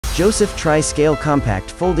Joseph Tri-Scale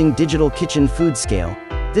Compact Folding Digital Kitchen Food Scale.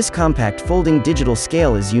 This compact folding digital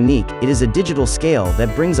scale is unique. It is a digital scale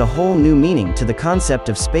that brings a whole new meaning to the concept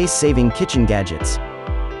of space-saving kitchen gadgets.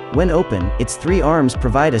 When open, its 3 arms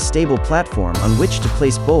provide a stable platform on which to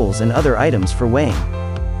place bowls and other items for weighing.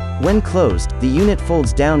 When closed, the unit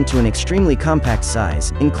folds down to an extremely compact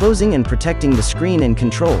size, enclosing and protecting the screen and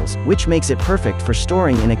controls, which makes it perfect for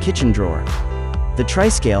storing in a kitchen drawer. The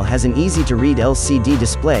Tri-Scale has an easy-to-read LCD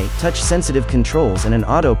display, touch-sensitive controls and an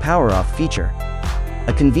auto power-off feature.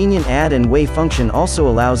 A convenient add and weigh function also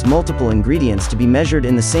allows multiple ingredients to be measured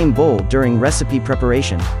in the same bowl during recipe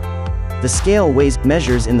preparation. The scale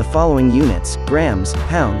measures in the following units: grams,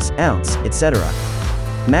 pounds, ounce, etc.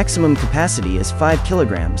 Maximum capacity is 5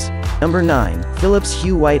 kilograms. Number 9. Philips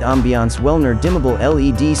Hue White Ambiance Wellner Dimmable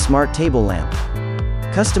LED Smart Table Lamp.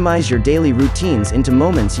 Customize your daily routines into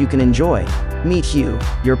moments you can enjoy. Meet Hue,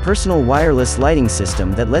 your personal wireless lighting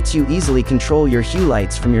system that lets you easily control your Hue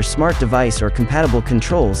lights from your smart device or compatible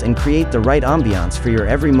controls and create the right ambiance for your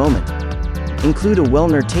every moment. Include a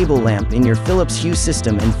Wellner table lamp in your Philips Hue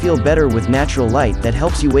system and feel better with natural light that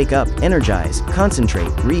helps you wake up, energize,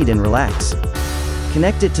 concentrate, read and relax.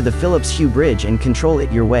 Connect it to the Philips Hue bridge and control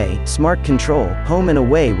it your way. Smart Control, home and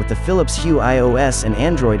away with the Philips Hue iOS and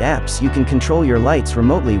Android apps. You can control your lights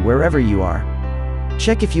remotely wherever you are.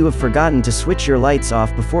 Check if you have forgotten to switch your lights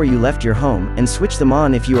off before you left your home, and switch them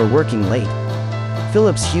on if you are working late.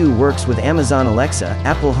 Philips Hue works with Amazon Alexa,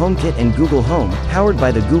 Apple HomeKit and Google Home, powered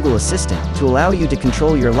by the Google Assistant, to allow you to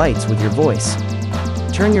control your lights with your voice.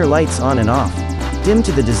 Turn your lights on and off. Dim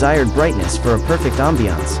to the desired brightness for a perfect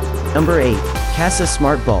ambiance. Number 8. Kasa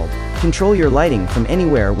Smart Bulb. Control your lighting from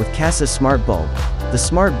anywhere with Kasa Smart Bulb. The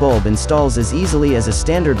smart bulb installs as easily as a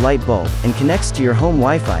standard light bulb, and connects to your home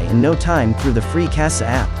Wi-Fi in no time through the free Kasa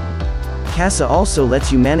app. Kasa also lets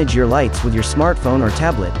you manage your lights with your smartphone or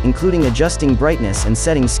tablet, including adjusting brightness and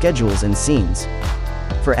setting schedules and scenes.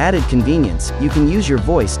 For added convenience, you can use your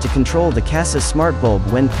voice to control the Kasa Smart Bulb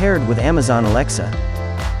when paired with Amazon Alexa.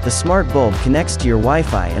 The smart bulb connects to your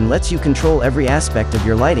Wi-Fi and lets you control every aspect of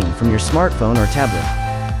your lighting from your smartphone or tablet.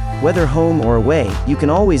 Whether home or away, you can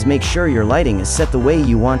always make sure your lighting is set the way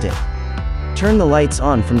you want it. Turn the lights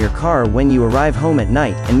on from your car when you arrive home at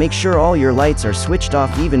night, and make sure all your lights are switched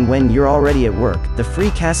off even when you're already at work. The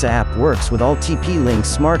free Kasa app works with all TP-Link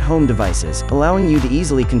smart home devices, allowing you to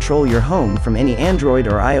easily control your home from any Android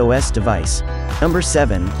or iOS device. Number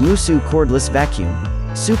 7. MOOSOO Cordless Vacuum.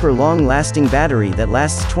 Super long-lasting battery that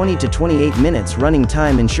lasts 20 to 28 minutes running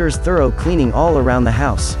time ensures thorough cleaning all around the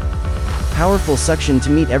house. Powerful suction to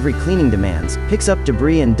meet every cleaning demands, picks up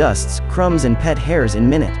debris and dusts, crumbs and pet hairs in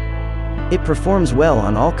minute. It performs well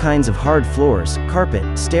on all kinds of hard floors,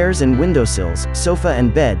 carpet, stairs and windowsills, sofa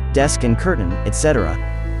and bed, desk and curtain, etc.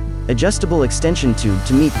 Adjustable extension tube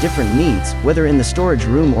to meet different needs, whether in the storage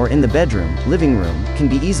room or in the bedroom, living room, can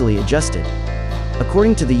be easily adjusted.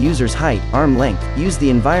 According to the user's height, arm length, use the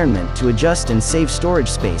environment to adjust and save storage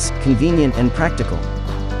space, convenient and practical.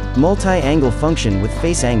 Multi-angle function with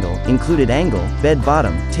face angle, included angle, bed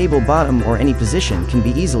bottom, table bottom or any position can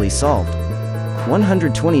be easily solved.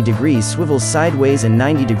 120 degrees swivels sideways and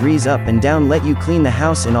 90 degrees up and down let you clean the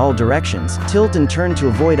house in all directions, tilt and turn to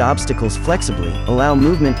avoid obstacles flexibly, allow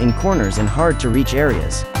movement in corners and hard-to-reach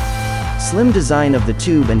areas. Slim design of the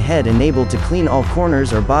tube and head enabled to clean all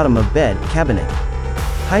corners or bottom of bed, cabinet.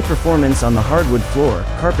 High performance on the hardwood floor,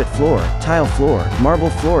 carpet floor, tile floor, marble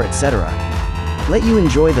floor, etc. Let you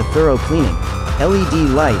enjoy the thorough cleaning.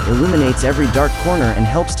 LED light illuminates every dark corner and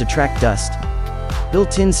helps to track dust.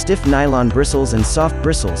 Built-in stiff nylon bristles and soft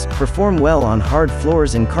bristles perform well on hard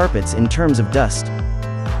floors and carpets in terms of dust.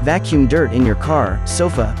 Vacuum dirt in your car,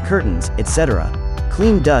 sofa, curtains, etc.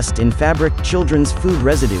 Clean dust in fabric, children's food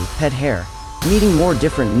residue, pet hair. Meeting more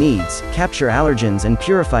different needs, capture allergens and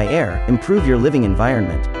purify air, improve your living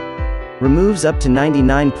environment. Removes up to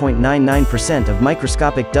 99.99% of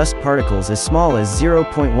microscopic dust particles as small as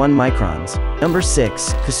 0.1 microns. Number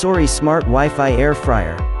 6. COSORI Smart Wi-Fi Air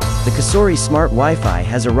Fryer. The COSORI Smart Wi-Fi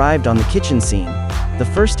has arrived on the kitchen scene. The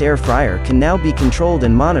first air fryer can now be controlled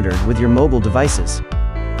and monitored with your mobile devices.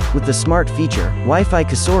 With the smart feature, Wi-Fi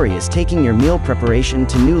COSORI is taking your meal preparation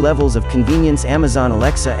to new levels of convenience. Amazon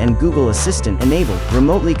Alexa and Google Assistant enabled.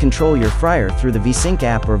 Remotely control your fryer through the VSync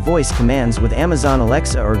app or voice commands with Amazon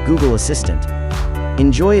Alexa or Google Assistant.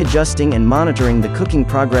 Enjoy adjusting and monitoring the cooking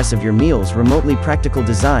progress of your meals remotely. Practical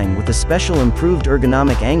design with a special improved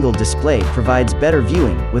ergonomic angled display provides better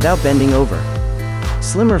viewing, without bending over.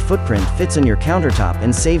 Slimmer footprint fits on your countertop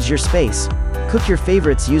and saves your space. Cook your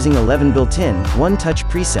favorites using 11 built-in, one-touch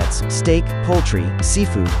presets: steak, poultry,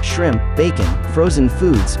 seafood, shrimp, bacon, frozen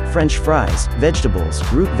foods, French fries, vegetables,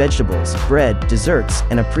 root vegetables, bread, desserts,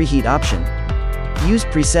 and a preheat option. Use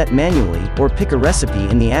preset manually, or pick a recipe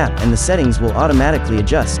in the app and the settings will automatically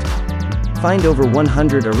adjust. Find over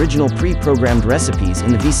 100 original pre-programmed recipes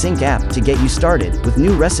in the VSync app to get you started, with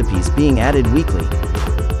new recipes being added weekly.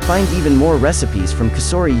 Find even more recipes from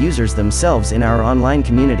COSORI users themselves in our online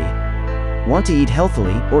community. Want to eat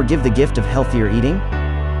healthily, or give the gift of healthier eating?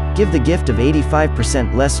 Give the gift of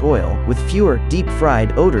 85% less oil, with fewer,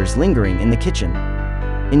 deep-fried odors lingering in the kitchen.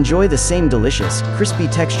 Enjoy the same delicious, crispy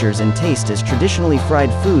textures and taste as traditionally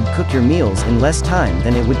fried food. Cook your meals in less time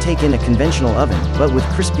than it would take in a conventional oven, but with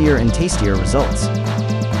crispier and tastier results.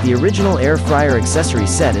 The original air fryer accessory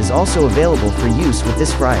set is also available for use with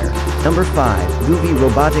this fryer. Number 5. GOOVI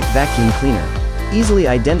Robotic Vacuum Cleaner. Easily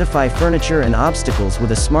identify furniture and obstacles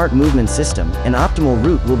with a smart movement system. An optimal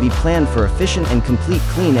route will be planned for efficient and complete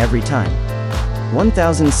clean every time.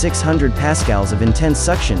 1,600 pascals of intense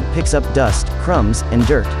suction picks up dust, crumbs, and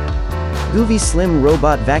dirt. GOOVI Slim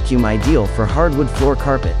Robot Vacuum, ideal for hardwood floor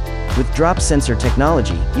carpet. With drop sensor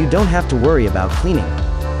technology, you don't have to worry about cleaning.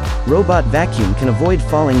 Robot vacuum can avoid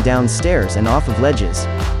falling down stairs and off of ledges.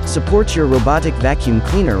 Supports your robotic vacuum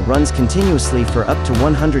cleaner runs continuously for up to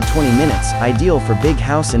 120 minutes, ideal for big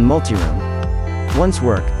house and multi-room. Once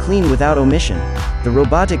work, clean without omission. The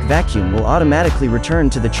robotic vacuum will automatically return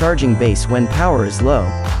to the charging base when power is low.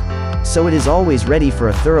 So it is always ready for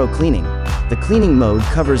a thorough cleaning. The cleaning mode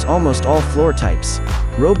covers almost all floor types.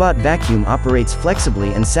 Robot vacuum operates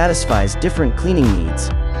flexibly and satisfies different cleaning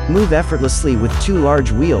needs. Move effortlessly with 2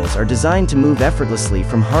 large wheels are designed to move effortlessly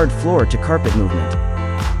from hard floor to carpet movement.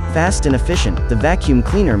 Fast and efficient, the vacuum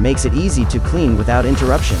cleaner makes it easy to clean without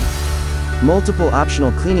interruption. Multiple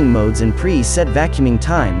optional cleaning modes and pre-set vacuuming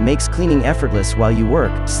time makes cleaning effortless while you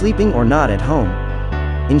work, sleeping or not at home.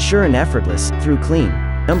 Ensure an effortless, through clean.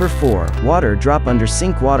 Number 4. Waterdrop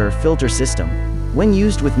Under-Sink Water Filter System. When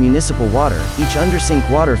used with municipal water, each undersink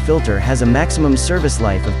water filter has a maximum service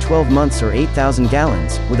life of 12 months or 8,000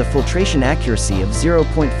 gallons, with a filtration accuracy of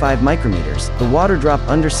 0.5 micrometers. The Waterdrop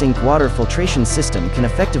undersink water filtration system can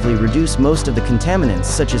effectively reduce most of the contaminants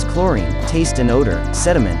such as chlorine, taste and odor,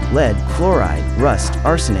 sediment, lead, fluoride, rust,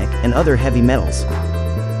 arsenic, and other heavy metals.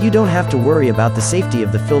 You don't have to worry about the safety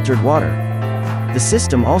of the filtered water. The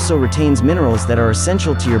system also retains minerals that are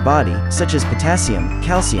essential to your body, such as potassium,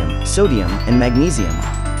 calcium, sodium, and magnesium.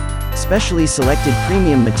 Specially selected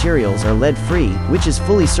premium materials are lead-free, which is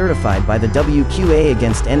fully certified by the WQA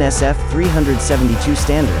against NSF 372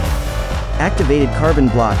 standard. Activated carbon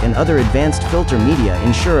block and other advanced filter media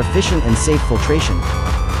ensure efficient and safe filtration.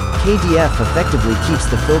 KDF effectively keeps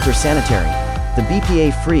the filter sanitary. The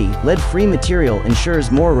BPA-free, lead-free material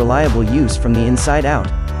ensures more reliable use from the inside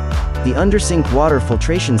out. The undersink water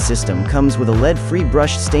filtration system comes with a lead-free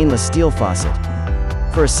brushed stainless steel faucet.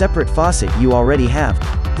 For a separate faucet you already have,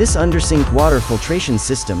 this undersink water filtration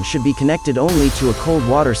system should be connected only to a cold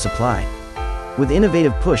water supply. With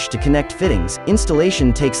innovative push-to-connect fittings,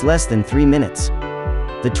 installation takes less than 3 minutes.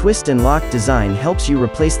 The twist and lock design helps you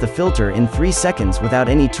replace the filter in 3 seconds without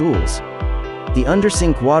any tools. The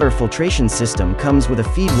undersink water filtration system comes with a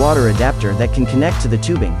feed water adapter that can connect to the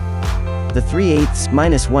tubing. The 3/8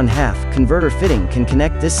 - converter fitting can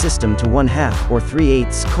connect this system to 1/2 or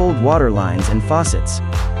 3/8 cold water lines and faucets.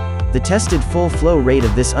 The tested full flow rate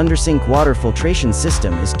of this undersink water filtration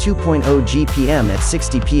system is 2.0 GPM at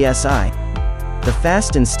 60 psi. The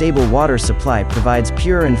fast and stable water supply provides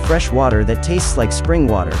pure and fresh water that tastes like spring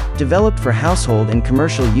water. Developed for household and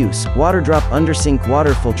commercial use, Waterdrop undersink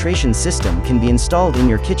water filtration system can be installed in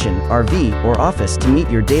your kitchen, RV, or office to meet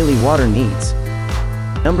your daily water needs.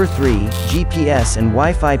 Number 3. GPS and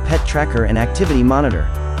Wi-Fi Pet Tracker and Activity Monitor.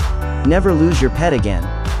 Never lose your pet again.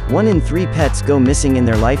 1 in 3 pets go missing in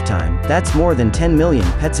their lifetime. That's more than 10 million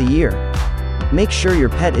pets a year. Make sure your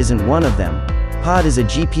pet isn't one of them. Pod is a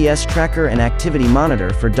GPS tracker and activity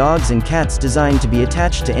monitor for dogs and cats designed to be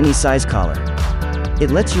attached to any size collar.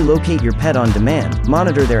 It lets you locate your pet on demand,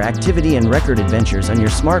 monitor their activity and record adventures on your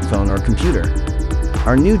smartphone or computer.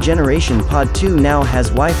 Our new generation Pod 2 now has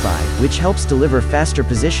Wi-Fi, which helps deliver faster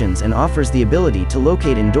positions and offers the ability to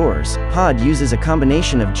locate indoors. Pod uses a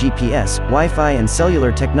combination of GPS, Wi-Fi and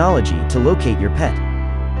cellular technology to locate your pet.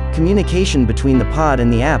 Communication between the pod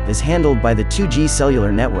and the app is handled by the 2G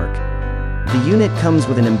cellular network. The unit comes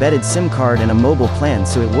with an embedded SIM card and a mobile plan,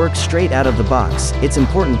 so it works straight out of the box. It's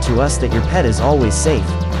important to us that your pet is always safe.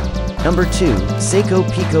 Number 2. Saeco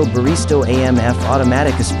PicoBaristo AMF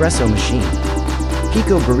Automatic Espresso Machine.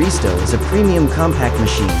 PicoBaristo is a premium compact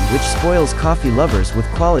machine which spoils coffee lovers with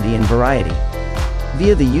quality and variety.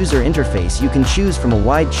 Via the user interface you can choose from a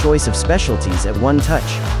wide choice of specialties at one touch.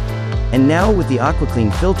 And now with the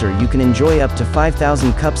AquaClean filter you can enjoy up to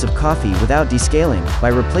 5,000 cups of coffee without descaling. By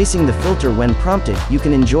replacing the filter when prompted, you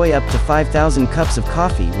can enjoy up to 5,000 cups of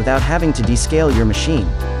coffee without having to descale your machine.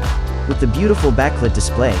 With the beautiful backlit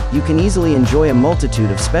display, you can easily enjoy a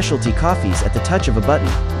multitude of specialty coffees at the touch of a button.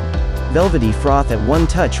 Velvety froth at one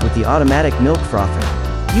touch with the automatic milk frother.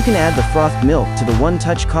 You can add the frothed milk to the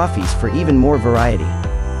one-touch coffees for even more variety.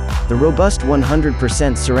 The robust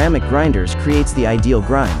 100% ceramic grinders creates the ideal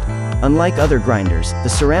grind. Unlike other grinders, the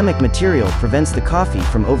ceramic material prevents the coffee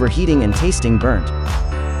from overheating and tasting burnt.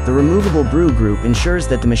 The removable brew group ensures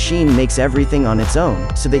that the machine makes everything on its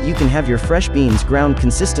own, so that you can have your fresh beans ground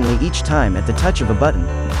consistently each time at the touch of a button.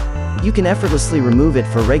 You can effortlessly remove it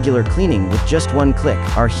for regular cleaning with just one click.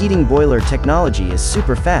 Our heating boiler technology is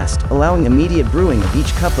super fast, allowing immediate brewing of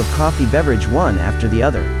each cup of coffee beverage one after the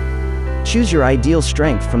other. Choose your ideal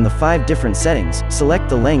strength from the 5 different settings, select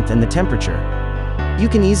the length and the temperature. You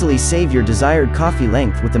can easily save your desired coffee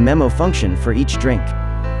length with the memo function for each drink.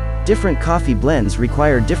 Different coffee blends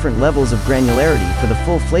require different levels of granularity for the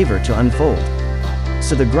full flavor to unfold.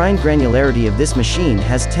 So the grind granularity of this machine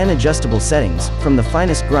has 10 adjustable settings, from the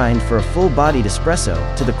finest grind for a full-bodied espresso,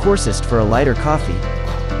 to the coarsest for a lighter coffee.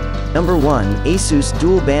 Number 1. ASUS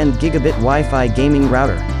Dual-Band Gigabit Wi-Fi Gaming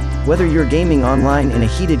Router. Whether you're gaming online in a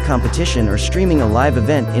heated competition or streaming a live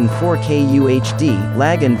event in 4K UHD,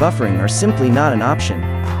 lag and buffering are simply not an option.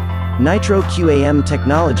 Nitro QAM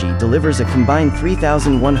technology delivers a combined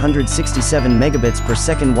 3,167 megabits per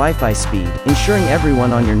second Wi-Fi speed, ensuring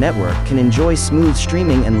everyone on your network can enjoy smooth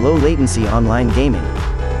streaming and low-latency online gaming.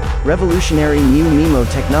 Revolutionary new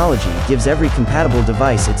MIMO technology gives every compatible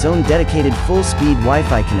device its own dedicated full-speed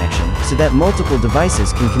Wi-Fi connection, so that multiple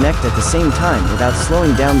devices can connect at the same time without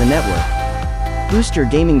slowing down the network. Boost your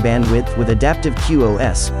gaming bandwidth with Adaptive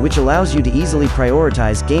QoS, which allows you to easily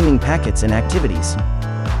prioritize gaming packets and activities.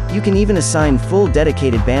 You can even assign full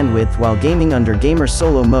dedicated bandwidth while gaming under gamer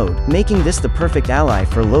solo mode, making this the perfect ally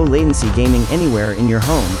for low-latency gaming anywhere in your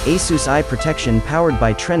home. ASUS Eye Protection powered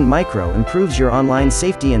by Trend Micro improves your online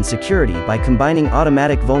safety and security by combining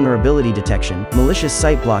automatic vulnerability detection, malicious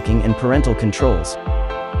site blocking and parental controls.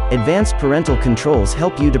 Advanced parental controls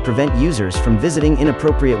help you to prevent users from visiting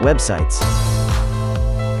inappropriate websites.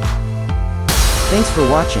 Thanks for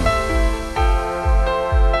watching.